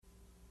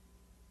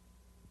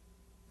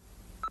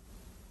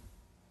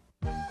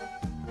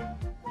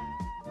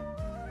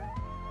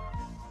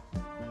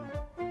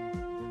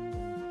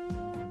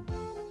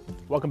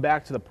Welcome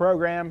back to the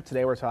program.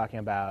 Today we're talking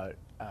about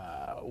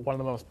one of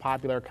the most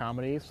popular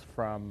comedies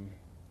from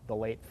the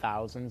late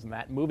thousands, and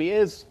that movie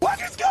is...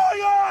 What is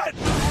going on?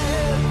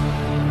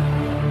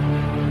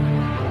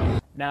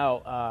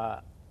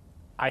 Now,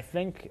 I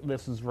think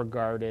this is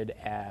regarded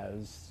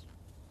as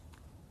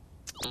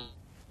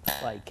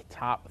like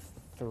top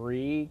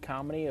 3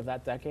 comedy of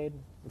that decade.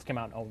 This came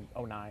out in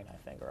 09,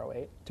 I think, or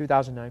 08.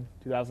 2009.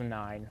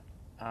 2009.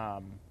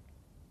 And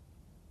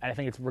I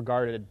think it's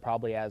regarded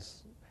probably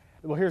as...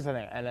 Well, here's the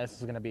thing, and this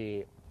is going to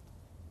be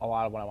a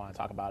lot of what I want to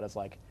talk about, is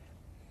like,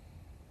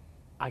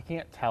 I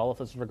can't tell if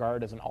this is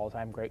regarded as an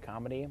all-time great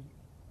comedy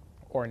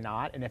or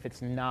not, and if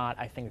it's not,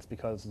 I think it's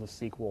because the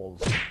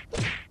sequels...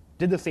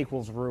 Did the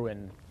sequels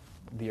ruin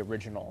the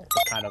original?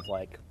 It's kind of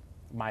like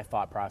my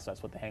thought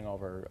process with The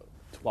Hangover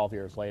 12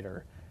 years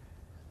later.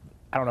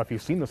 I don't know if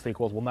you've seen the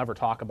sequels. We'll never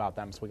talk about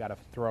them, so we got to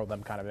throw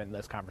them kind of in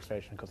this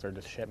conversation because they're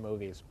just shit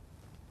movies.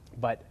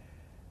 But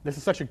this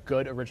is such a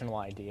good original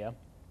idea.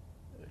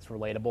 It's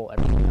relatable.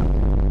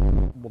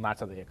 Well, not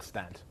to the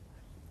extent,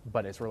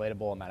 but it's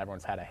relatable in that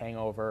everyone's had a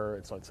hangover.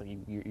 It's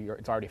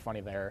already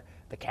funny there.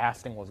 The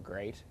casting was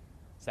great.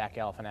 Zach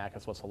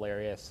Galifianakis was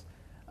hilarious.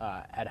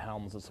 Ed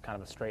Helms is kind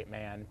of a straight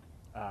man.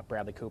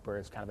 Bradley Cooper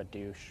is kind of a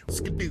douche.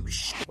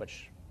 Skadoosh.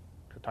 Which,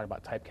 talk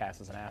about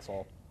typecast as an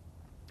asshole.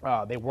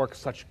 They work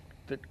such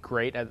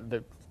great.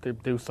 They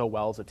do so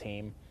well as a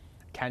team.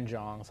 Ken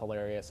Jeong's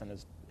hilarious in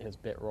his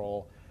bit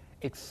role.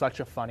 It's such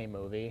a funny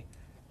movie.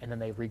 And then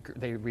they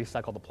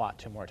recycle the plot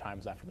 2 more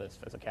times after this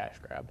as a cash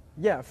grab.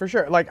 Yeah, for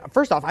sure. Like,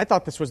 first off, I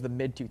thought this was the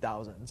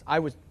mid-2000s. I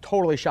was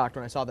totally shocked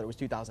when I saw that it was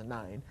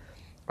 2009.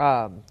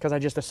 Because I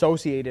just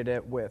associated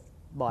it with,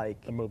 like,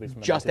 the movies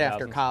from the just mid-2000s.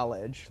 after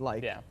college.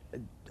 Like, yeah.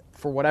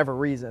 For whatever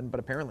reason, but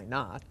apparently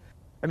not.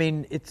 I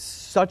mean, it's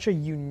such a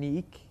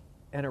unique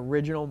and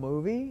original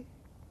movie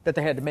that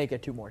they had to make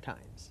it 2 more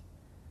times.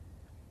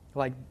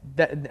 Like,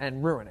 that,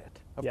 and ruin it,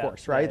 of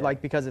course, right? Yeah.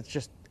 Like, because it's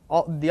just,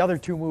 all the other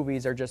 2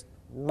 movies are just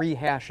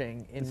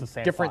rehashing in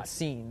different plot.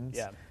 scenes,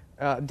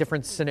 Yeah.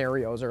 different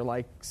scenarios or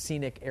like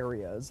scenic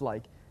areas,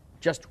 like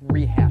just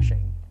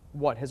rehashing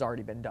what has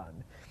already been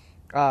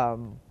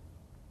done,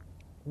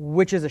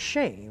 which is a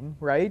shame,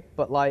 right?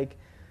 But like,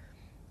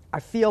 I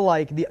feel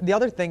like the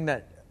other thing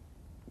that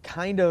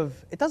kind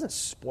of, it doesn't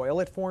spoil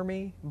it for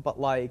me, but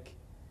like,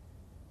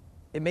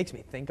 it makes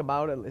me think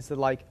about it, is that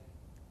like,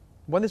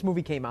 when this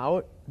movie came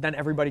out, then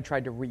everybody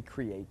tried to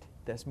recreate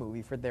this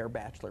movie for their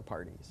bachelor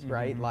parties,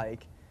 right? Mm-hmm.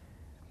 Like,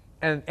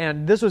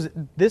 and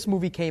this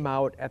movie came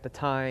out at the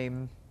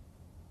time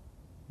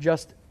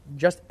just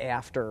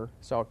after,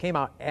 so it came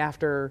out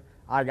after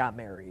I got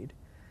married.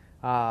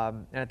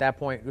 And at that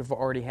point, we've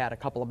already had a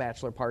couple of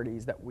bachelor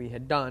parties that we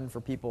had done for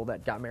people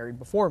that got married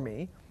before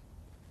me.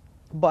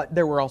 But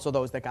there were also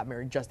those that got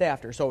married just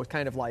after. So it was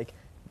kind of like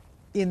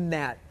in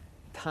that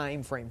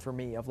time frame for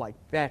me of like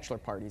bachelor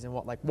parties and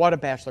what a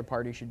bachelor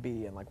party should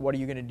be and like what are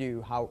you going to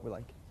do, how,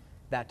 like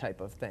that type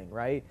of thing,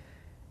 right?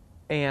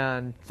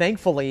 And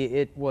thankfully,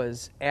 it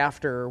was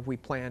after we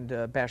planned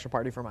a bachelor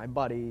party for my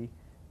buddy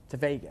to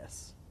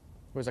Vegas.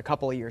 It was a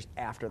couple of years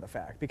after the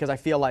fact because I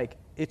feel like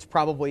it's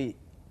probably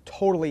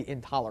totally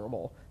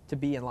intolerable to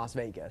be in Las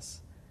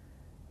Vegas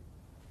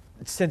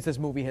since this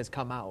movie has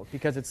come out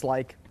because it's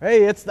like,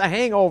 hey, it's The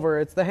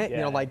Hangover, it's you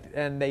know, like,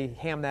 and they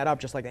ham that up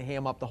just like they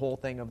ham up the whole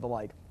thing of the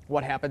like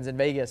what happens in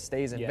Vegas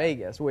stays in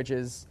Vegas, which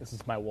is this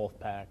is my wolf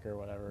pack or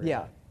whatever.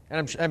 Yeah,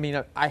 and I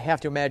mean, I have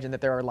to imagine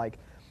that there are like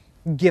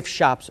gift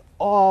shops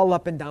all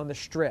up and down the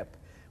strip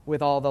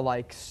with all the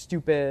like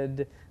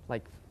stupid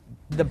like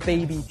the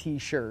baby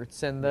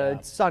t-shirts and the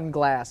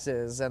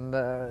sunglasses and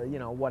the, you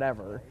know,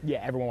 whatever. Yeah,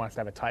 everyone wants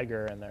to have a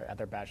tiger at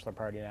their bachelor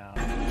party now.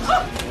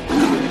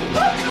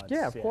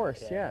 Yeah, of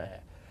course.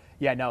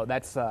 Yeah, no,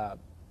 that's I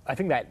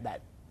think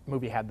that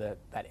movie had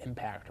that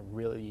impact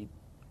really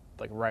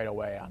like right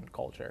away on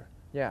culture.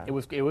 Yeah.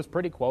 It was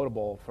pretty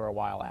quotable for a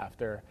while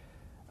after.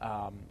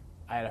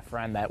 I had a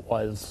friend that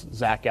was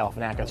Zach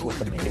Galifianakis with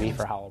the baby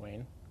for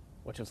Halloween,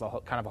 which is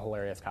kind of a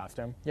hilarious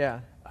costume.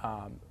 Yeah.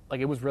 Like,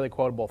 it was really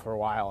quotable for a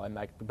while, and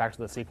like back to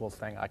the sequels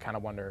thing, I kind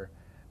of wonder,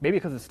 maybe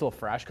because it's still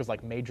fresh, because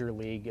like Major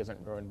League isn't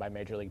ruined by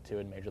Major League 2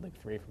 and Major League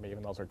 3 for me,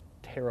 even though those are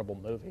terrible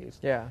movies.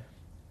 Yeah.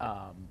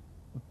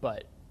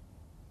 But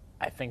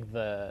I think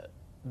that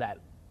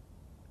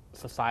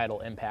societal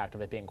impact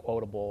of it being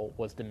quotable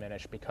was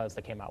diminished because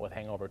they came out with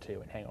Hangover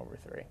 2 and Hangover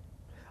 3.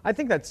 I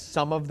think that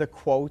some of the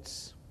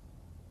quotes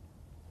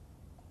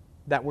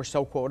that were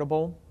so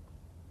quotable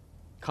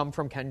come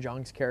from Ken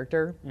Jeong's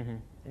character,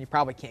 and you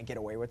probably can't get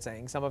away with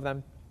saying some of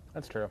them.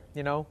 That's true.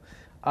 You know?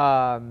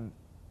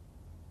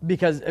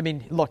 Because, I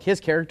mean, look, his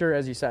character,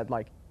 as you said,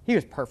 like, he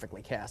was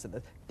perfectly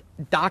casted.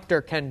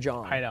 Dr. Ken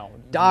Jeong. I know.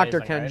 Dr.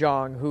 Amazing, Ken right?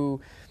 Jeong, who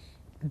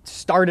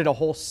started a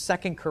whole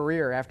second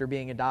career after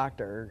being a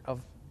doctor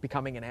of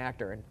becoming an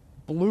actor and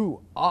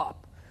blew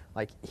up.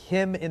 Like,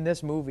 him in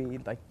this movie,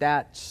 like,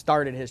 that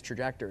started his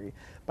trajectory.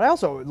 But I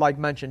also, like,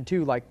 mentioned,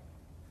 too, like,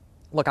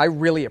 look, I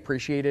really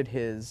appreciated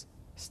his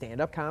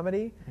stand-up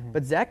comedy,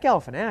 but Zach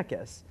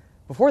Galifianakis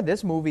before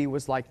this movie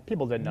was like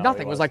People didn't know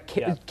nothing. he It was was. like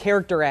Yeah.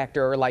 character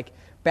actor or like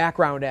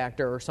background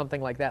actor or something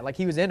like that. Like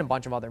he was in a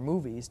bunch of other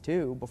movies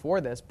too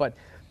before this, but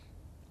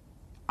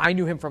I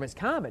knew him from his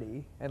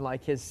comedy and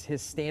like his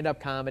stand-up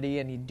comedy,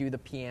 and he'd do the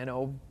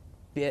piano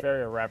bit.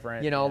 Very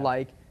irreverent. You know, yeah.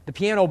 like the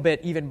piano bit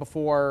even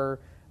before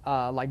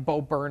like Bo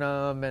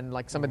Burnham and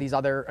like some of these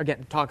other,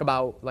 again, talk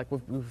about like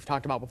we've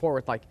talked about before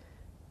with like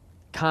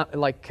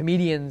like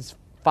comedians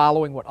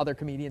following what other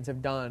comedians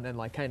have done and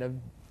like kind of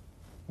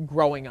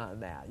growing on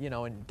that, you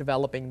know, and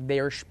developing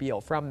their spiel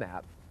from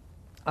that.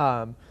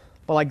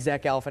 But like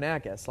Zach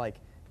Galifianakis, like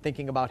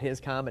thinking about his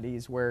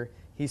comedies where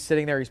he's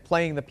sitting there, he's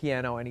playing the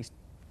piano and he's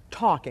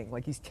talking,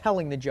 like he's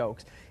telling the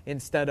jokes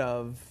instead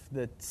of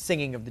the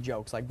singing of the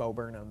jokes like Bo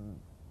Burnham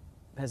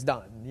has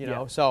done, you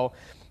know? Yeah. So,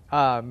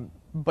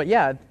 but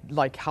yeah,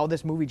 like how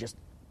this movie just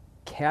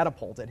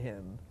catapulted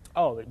him.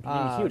 Oh,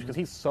 he's huge because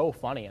he's so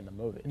funny in the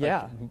movie. Like,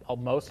 Yeah.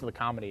 Most of the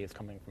comedy is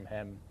coming from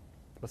him,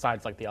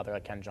 besides like the other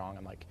like Ken Jeong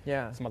and like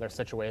Yeah. some other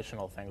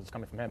situational things is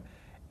coming from him.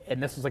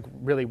 And this was like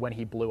really when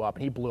he blew up,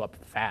 and he blew up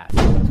fast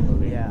in this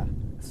movie. Yeah.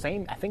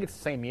 I think it's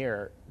the same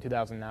year,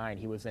 2009.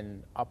 He was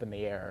in Up in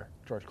the Air,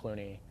 George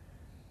Clooney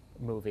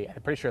movie.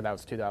 I'm pretty sure that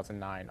was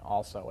 2009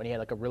 also, and he had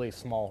like a really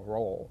small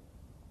role.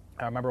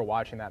 I remember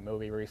watching that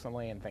movie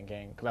recently and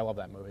thinking, because I love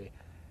that movie,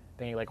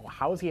 thinking like, well,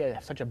 how is he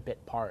such a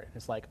bit part? And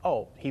it's like,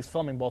 oh, he's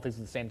filming both these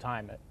at the same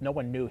time. No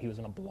one knew he was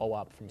going to blow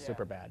up from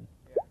Superbad,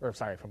 or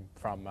sorry,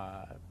 from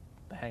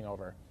The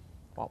Hangover.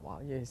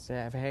 Well, you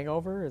have a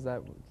hangover? Is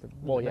that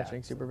Well, yeah.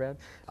 mentioning Superbad?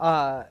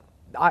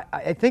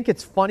 I think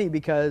it's funny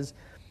because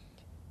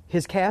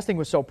his casting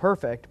was so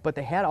perfect, but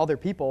they had other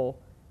people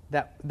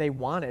that they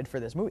wanted for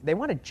this movie. They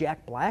wanted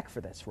Jack Black for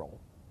this role.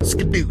 It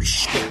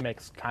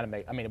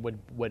I mean, it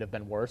would have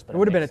been worse, but It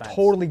would have been makes a sense.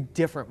 totally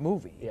different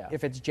movie Yeah.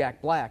 if it's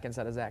Jack Black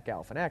instead of Zach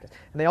Galifianakis.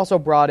 And they also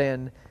brought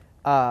in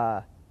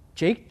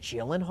Jake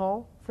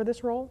Gyllenhaal for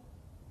this role,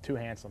 Too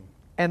handsome.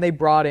 and they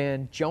brought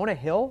in Jonah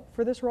Hill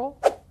for this role,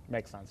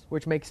 Makes sense.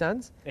 which makes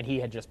sense. And he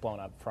had just blown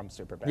up from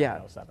Superbad Yeah.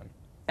 in 07.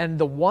 And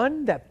the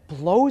one that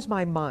blows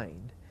my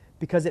mind,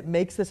 because it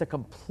makes this a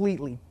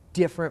completely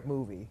different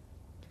movie,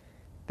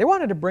 they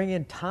wanted to bring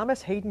in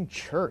Thomas Hayden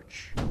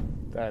Church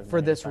That doesn't for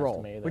make this sense to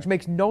role, me either. which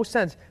makes no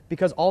sense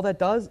because all that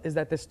does is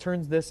that this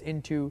turns this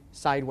into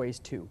Sideways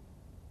 2,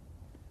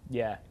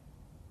 Yeah.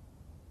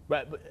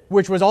 But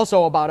which was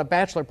also about a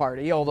bachelor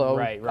party, although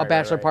Right, a right,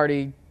 bachelor right.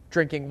 party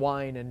drinking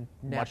wine in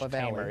Napa Much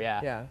Valley. tamer,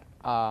 yeah.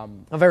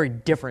 A very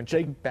different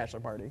bachelor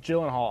party.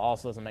 Gyllenhaal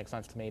also doesn't make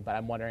sense to me, but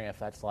I'm wondering if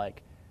that's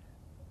like,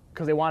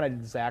 because they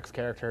wanted Zach's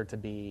character to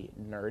be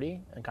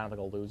nerdy and kind of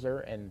like a loser,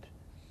 and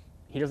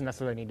he doesn't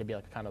necessarily need to be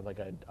like kind of like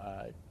a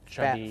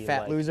chubby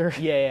Fat like- loser.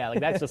 Yeah,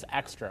 like that's just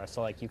extra.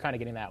 So like you're kind of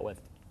getting that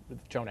with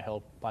Jonah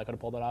Hill. Probably could have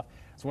pulled it off.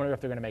 So I wonder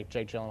if they're going to make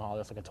Jake Gyllenhaal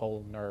just like a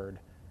total nerd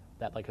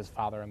that like his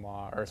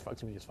father-in-law or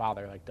his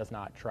father like does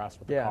not trust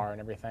with the Yeah. car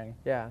and everything.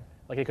 Yeah.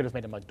 Like they could have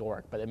made him like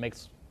dork, but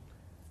it's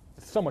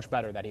so much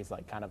better that he's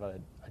like kind of a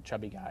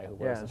chubby guy who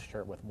wears Yeah. a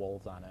shirt with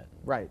wolves on it.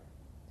 Right.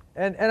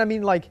 And I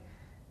mean, like,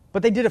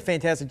 but they did a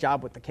fantastic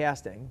job with the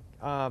casting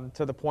to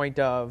the point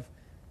of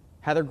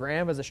Heather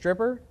Graham as a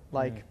stripper,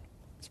 like,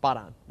 spot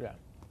on. Yeah.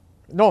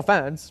 No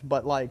offense,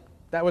 but, like,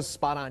 that was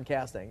spot on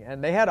casting.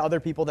 And they had other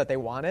people that they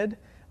wanted.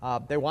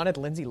 They wanted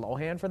Lindsay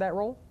Lohan for that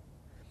role.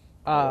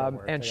 that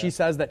worked, And I she guess.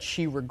 says that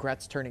she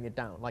regrets turning it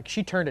down. Like,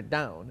 she turned it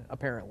down,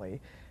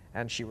 apparently,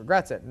 and she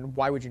regrets it. And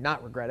why would you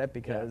not regret it?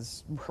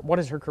 Because what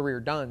has her career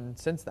done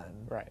since then?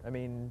 Right. I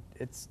mean,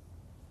 it's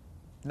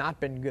not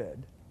been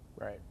good.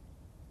 Right.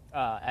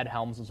 Ed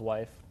Helms'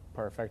 wife,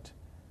 perfect.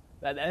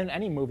 And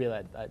any movie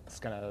that's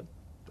gonna,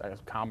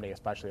 comedy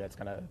especially, that's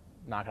gonna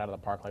knock it out of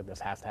the park like this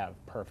has to have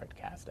perfect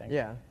casting.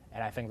 Yeah.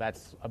 And I think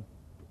that's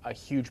a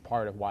huge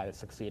part of why it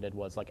succeeded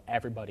was like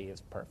everybody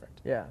is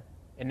perfect. Yeah.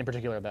 And in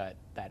particular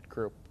that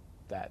group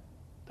that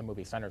the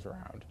movie centers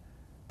around,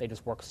 they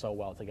just work so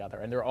well together,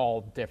 and they're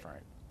all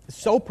different.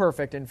 So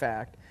perfect, in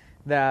fact,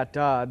 that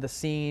the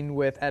scene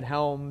with Ed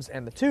Helms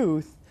and the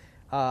tooth,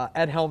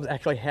 Ed Helms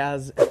actually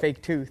has a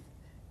fake tooth,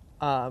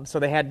 so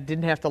they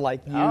didn't have to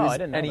like use I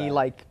didn't know any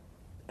that.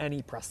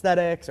 any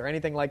prosthetics or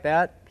anything like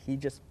that. He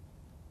just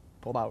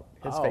pulled out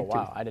his Oh, fake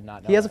wow, tooth. I did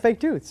not know He has a that. fake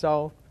tooth,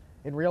 so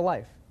in real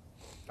life.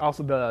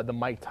 Also, the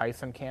Mike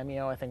Tyson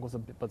cameo I think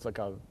was like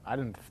I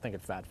didn't think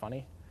it's that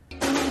funny.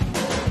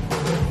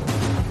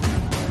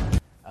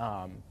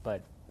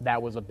 But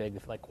that was a big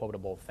like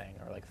quotable thing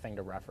or like thing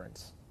to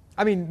reference.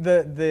 I mean,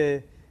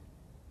 the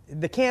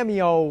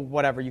cameo,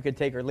 whatever, you could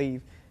take or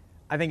leave.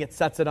 I think it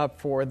sets it up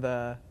for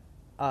the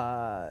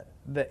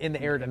in the air In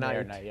the Air tonight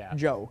Tonight, yeah.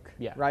 joke,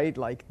 Yeah. right?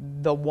 Like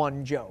the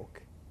one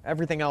joke.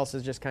 Everything else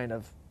is just kind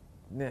of,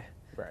 meh.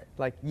 Right.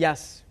 Like,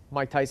 yes,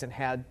 Mike Tyson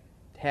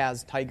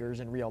has tigers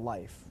in real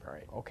life.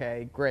 Right.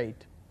 Okay,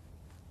 great.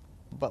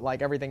 But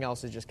like everything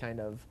else is just kind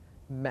of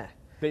meh.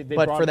 They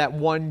but brought- for that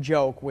one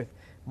joke with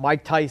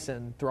Mike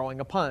Tyson throwing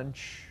a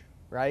punch,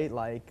 right?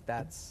 Like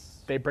that's.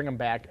 They bring him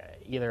back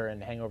either in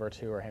Hangover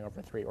 2 or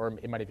Hangover 3, or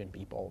it might even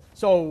be both.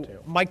 So too.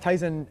 Mike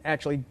Tyson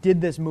actually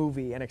did this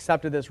movie and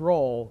accepted this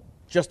role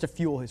just to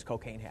fuel his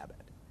cocaine habit.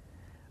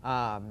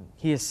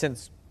 He has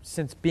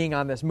since being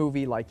on this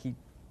movie, like he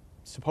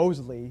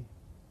supposedly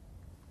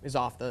is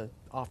off the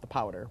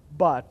powder,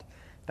 but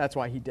that's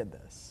why he did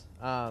this.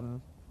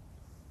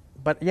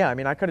 But yeah, I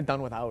mean, I could have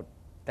done without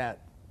that.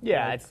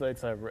 Yeah, like,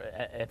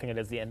 I think it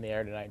is the in the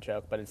air tonight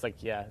joke, but it's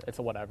like, yeah, it's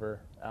a whatever.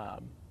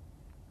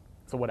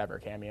 It's a whatever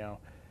cameo.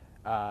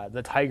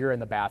 The tiger in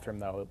the bathroom,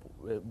 though,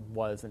 it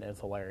was and is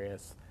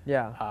hilarious.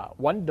 yeah.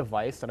 One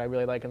device that I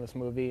really like in this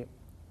movie,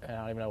 and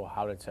I don't even know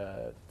how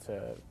to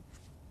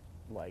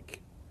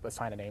like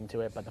assign a name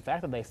to it, but the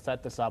fact that they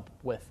set this up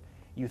with,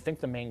 you think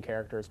the main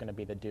character is going to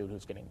be the dude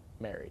who's getting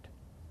married,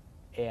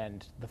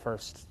 and the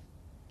first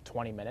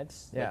 20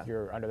 minutes, Yeah. like,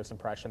 you're under this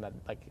impression that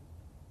like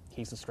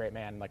he's a straight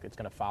man, like it's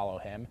going to follow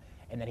him,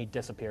 and then he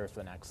disappears for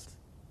the next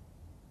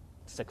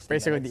 60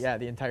 Basically, minutes.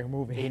 the entire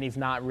movie. And he's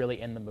not really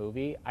in the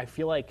movie. I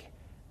feel like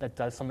that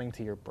does something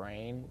to your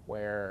brain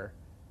where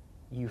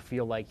you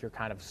feel like you're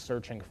kind of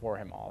searching for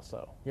him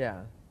also.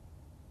 Yeah.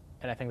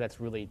 And I think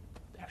that's really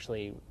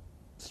actually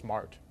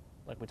smart.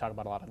 Like, we talk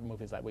about a lot of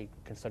movies that we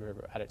consider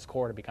at its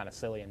core to be kind of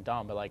silly and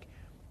dumb, but like,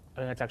 I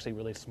think that's actually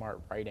really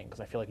smart writing, because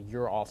I feel like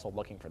you're also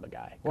looking for the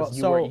guy. Because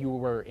you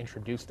were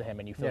introduced to him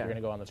and you feel like Yeah. you're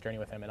going to go on this journey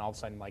with him, and all of a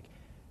sudden, like,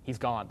 he's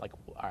gone. Like,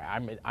 all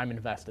right, I'm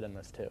invested in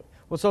this too.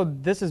 Well, so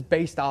this is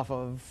based off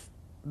of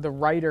the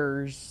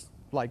writer's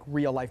like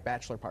real life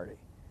bachelor party,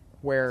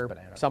 where That's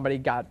bananas. somebody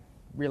got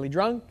really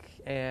drunk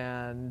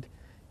and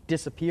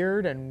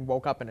disappeared and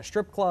woke up in a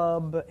strip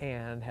club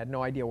and had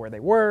no idea where they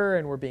were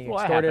and were being Well,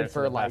 that extorted happens to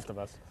for the like best of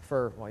us.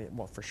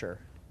 well, for sure,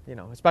 you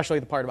know, especially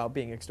the part about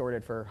being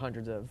extorted for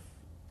hundreds of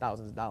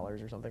thousands of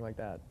dollars or something like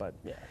that. But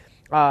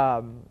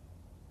Yeah.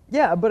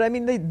 yeah, but I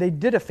mean, they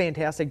did a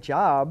fantastic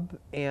job,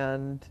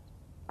 and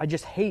I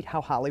just hate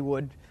how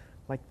Hollywood,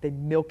 like, they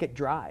milk it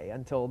dry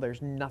until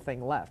there's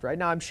nothing left, right?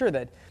 Now, I'm sure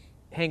that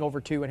Hangover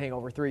 2 and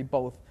Hangover 3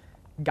 both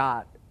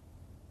got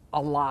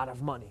a lot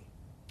of money.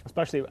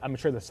 Especially, I'm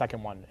sure the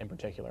second one in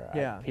particular.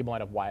 Yeah. People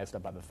might have wised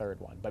up by the third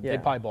one, but Yeah. they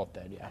probably both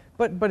did, yeah.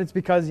 But it's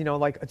because, you know,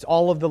 like, it's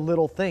all of the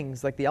little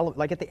things, like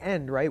like at the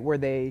end, right, where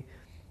they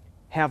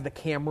have the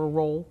camera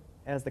roll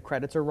as the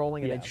credits are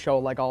rolling, and Yeah. they'd show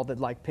like all the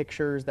like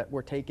pictures that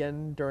were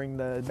taken during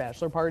the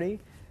bachelor party,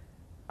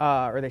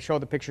 or they show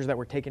the pictures that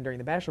were taken during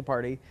the bachelor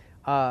party.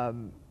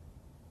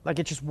 Like,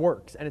 it just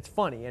works, and it's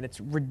funny, and it's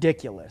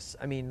ridiculous.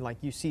 I mean, like,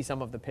 you see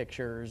some of the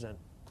pictures, and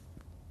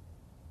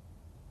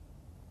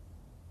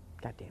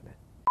God damn it.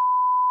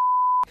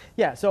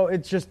 Yeah, so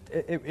it's just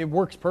it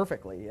works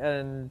perfectly,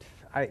 and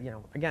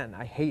again,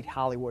 I hate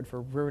Hollywood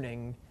for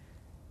ruining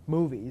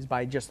movies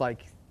by just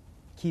like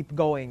keep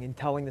going and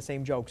telling the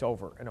same jokes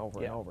over and over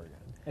and Yeah. over again.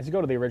 As you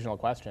go to the original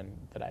question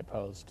that I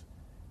posed,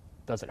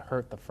 does it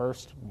hurt the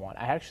first one?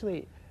 I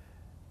actually,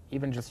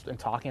 even just in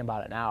talking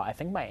about it now, I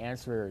think my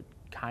answer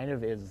kind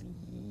of is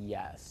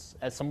yes.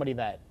 As somebody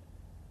that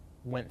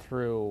went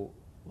through,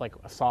 like,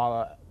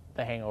 saw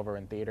The Hangover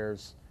in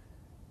theaters,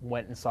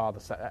 went and saw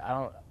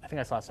I think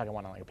I saw the second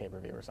one on like a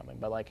pay-per-view or something,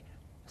 but like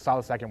saw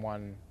the second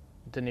one,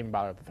 didn't even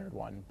bother with the third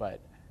one,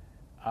 but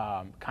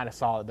kind of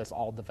saw this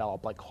all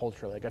develop like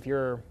culturally. Like, if you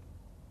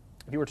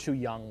were too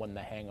young when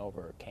The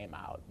Hangover came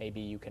out, maybe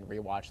you can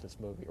rewatch this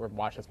movie or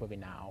watch this movie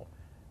now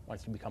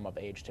once you become of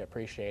age to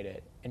appreciate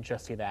it and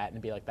just see that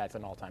and be like, that's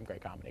an all-time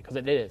great comedy. Because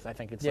it is. I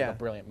think it's like Yeah. a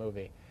brilliant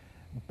movie.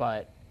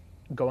 But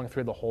going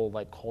through the whole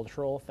like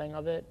cultural thing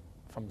of it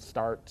from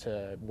start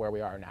to where we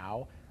are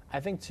now, I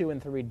think 2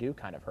 and 3 do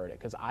kind of hurt it,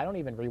 because I don't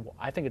even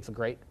I think it's a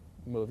great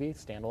movie,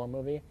 standalone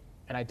movie,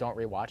 and I don't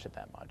rewatch it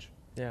that much.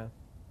 Yeah.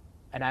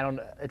 And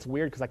it's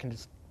weird because I can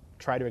just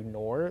try to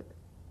ignore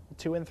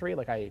 2 and 3.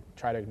 Like, I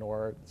try to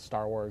ignore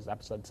Star Wars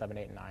Episode 7,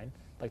 8, and 9.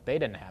 Like, they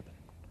didn't happen.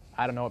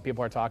 I don't know what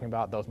people are talking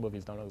about. Those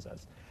movies don't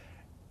exist.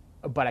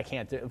 But I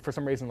can't do, for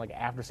some reason, like,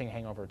 after seeing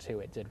Hangover 2,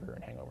 it did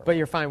ruin Hangover. But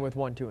you're fine with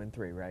 1, 2, and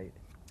 3, right?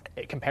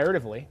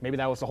 Comparatively, maybe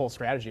that was the whole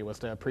strategy, was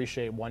to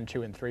appreciate 1,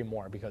 2, and 3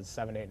 more, because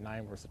 7, 8, and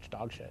 9 were such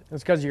dog shit.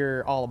 It's because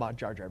you're all about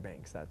Jar Jar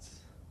Binks. That's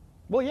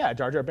Well, yeah,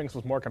 Jar Jar Binks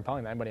was more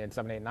compelling than anybody in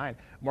 7, 8, and 9.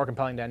 More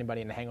compelling than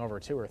anybody in Hangover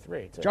 2 or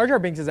 3, too. Jar Jar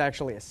Binks is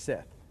actually a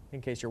Sith,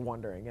 in case you're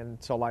wondering,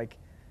 and so like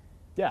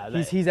Yeah,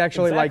 he's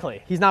actually exactly.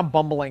 like he's not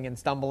bumbling and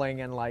stumbling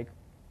and like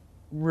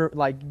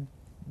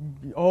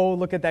oh,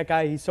 look at that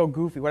guy, he's so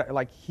goofy.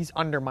 Like, he's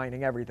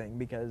undermining everything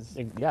because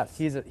Yes.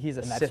 he's a And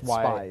that's Sith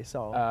why, spy.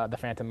 So The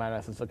Phantom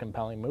Menace is a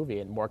compelling movie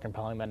and more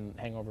compelling than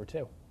Hangover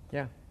 2.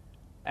 yeah,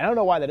 And I don't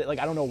know why that. Like,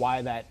 I don't know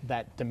why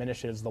that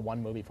diminishes the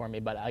one movie for me,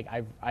 but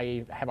I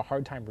have a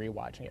hard time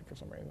rewatching it for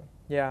some reason.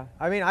 yeah.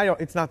 I mean, I don't.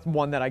 It's not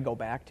one that I go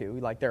back to.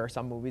 Like, there are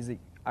some movies that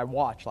I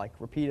watch like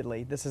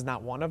repeatedly. This is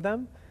not one of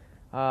them,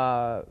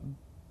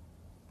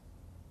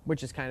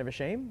 which is kind of a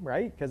shame,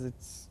 right? Because it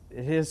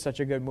is such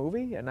a good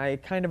movie, and I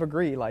kind of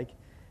agree. Like,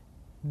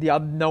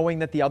 knowing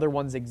that the other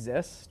ones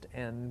exist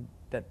and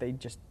that they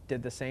just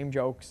did the same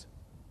jokes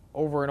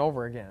over and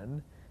over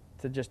again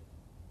to just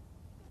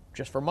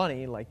for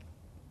money, like,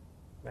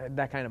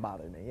 that kind of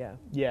bothered me. Yeah.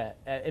 Yeah,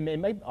 it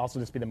might also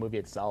just be the movie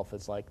itself.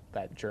 It's like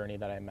that journey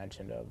that I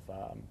mentioned of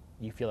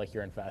you feel like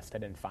you're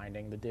invested in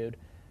finding the dude,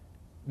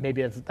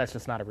 maybe that's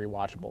just not a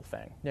rewatchable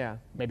thing. Yeah.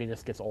 Maybe it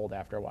just gets old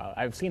after a while.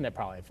 I've seen it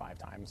probably 5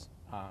 times.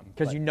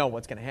 Because but- you know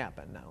what's going to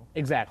happen now.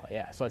 Exactly,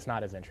 yeah. So it's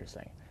not as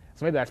interesting.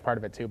 So maybe that's part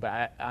of it too.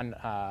 But on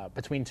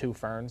Between Two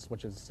Ferns,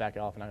 which is Zach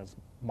Galifianakis'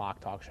 mock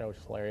talk show, which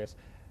is hilarious,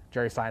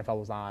 Jerry Seinfeld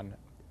was on,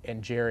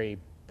 and Jerry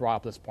brought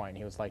up this point.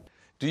 He was like,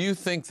 Do you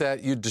think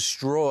that you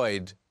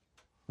destroyed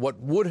what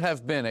would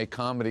have been a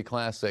comedy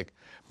classic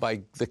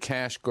by the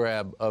cash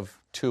grab of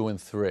 2 and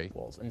 3?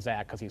 and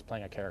Zach, because he's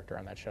playing a character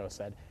on that show,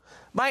 said,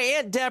 My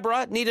Aunt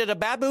Deborah needed a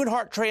baboon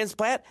heart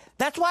transplant.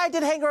 That's why I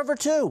did Hangover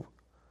 2.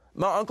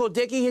 My Uncle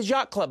Dickie, his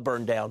yacht club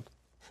burned down.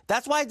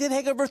 That's why I did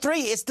Hangover 3.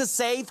 It's to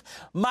save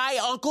my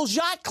uncle's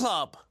yacht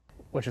club.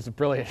 which is a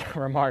brilliant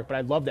remark, but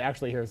I'd love to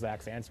actually hear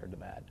Zach's answer to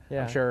that.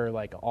 Yeah. I'm sure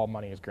like all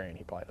money is green.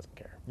 He probably doesn't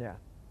care. Yeah.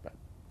 But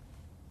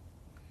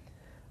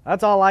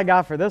That's all I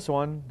got for this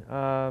one.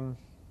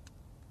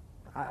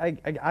 I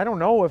don't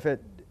know if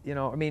it,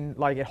 I mean,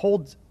 like it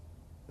holds,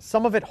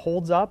 some of it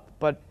holds up,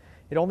 but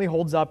it only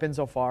holds up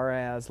insofar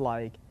as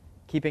like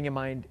keeping in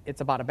mind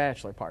it's about a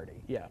bachelor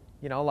party. yeah.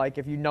 Like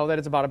if you know that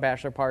it's about a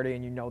bachelor party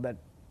and you know that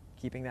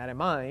keeping that in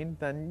mind,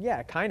 then yeah,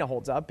 it kind of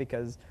holds up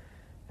because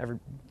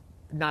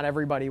not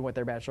everybody with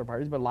their bachelor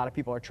parties, but a lot of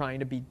people are trying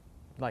to be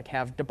like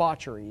have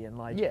debauchery and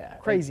like Yeah.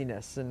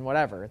 craziness and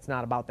whatever. It's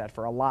not about that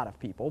for a lot of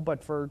people,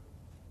 but for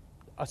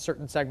a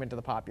certain segment of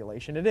the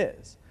population, it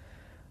is.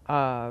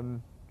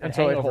 And And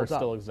so it Hangover holds up.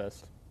 still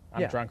exists.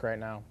 I'm Yeah. drunk right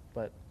now,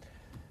 but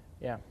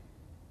yeah.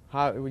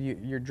 How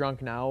you're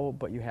drunk now,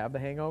 but you have the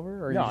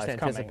hangover, or are No, you just it's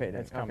coming. anticipating?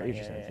 It's coming. Okay, you're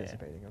just Yeah, yeah, yeah.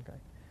 anticipating. Okay.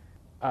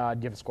 Do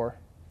you have a score?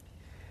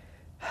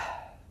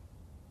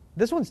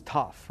 This one's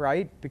tough,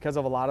 right? Because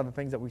of a lot of the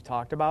things that we've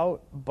talked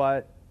about,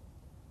 but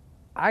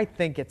I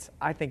think it's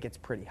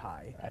pretty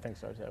high. I think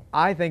so too.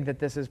 I think that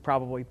this is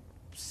probably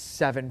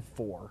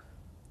 7.4.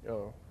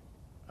 Oh,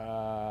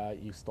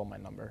 you stole my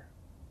number.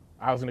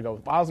 I was gonna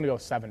go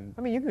 7.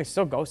 I mean, you can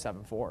still go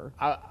 7.4.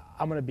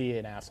 I'm gonna be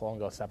an asshole and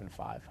go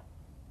 7.5.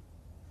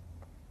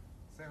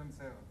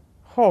 7-7.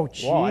 Oh,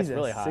 Jesus. Whoa, that's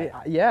really high.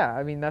 Yeah,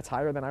 I mean, that's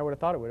higher than I would have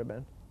thought it would have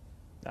been.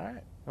 All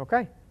right.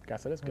 Okay.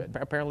 Guess it is good.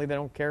 Apparently, they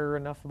don't care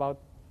enough about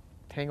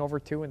Hangover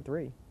 2 and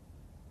 3.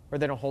 Or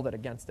they don't hold it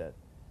against it.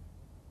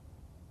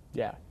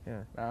 Yeah.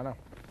 Yeah. I don't know.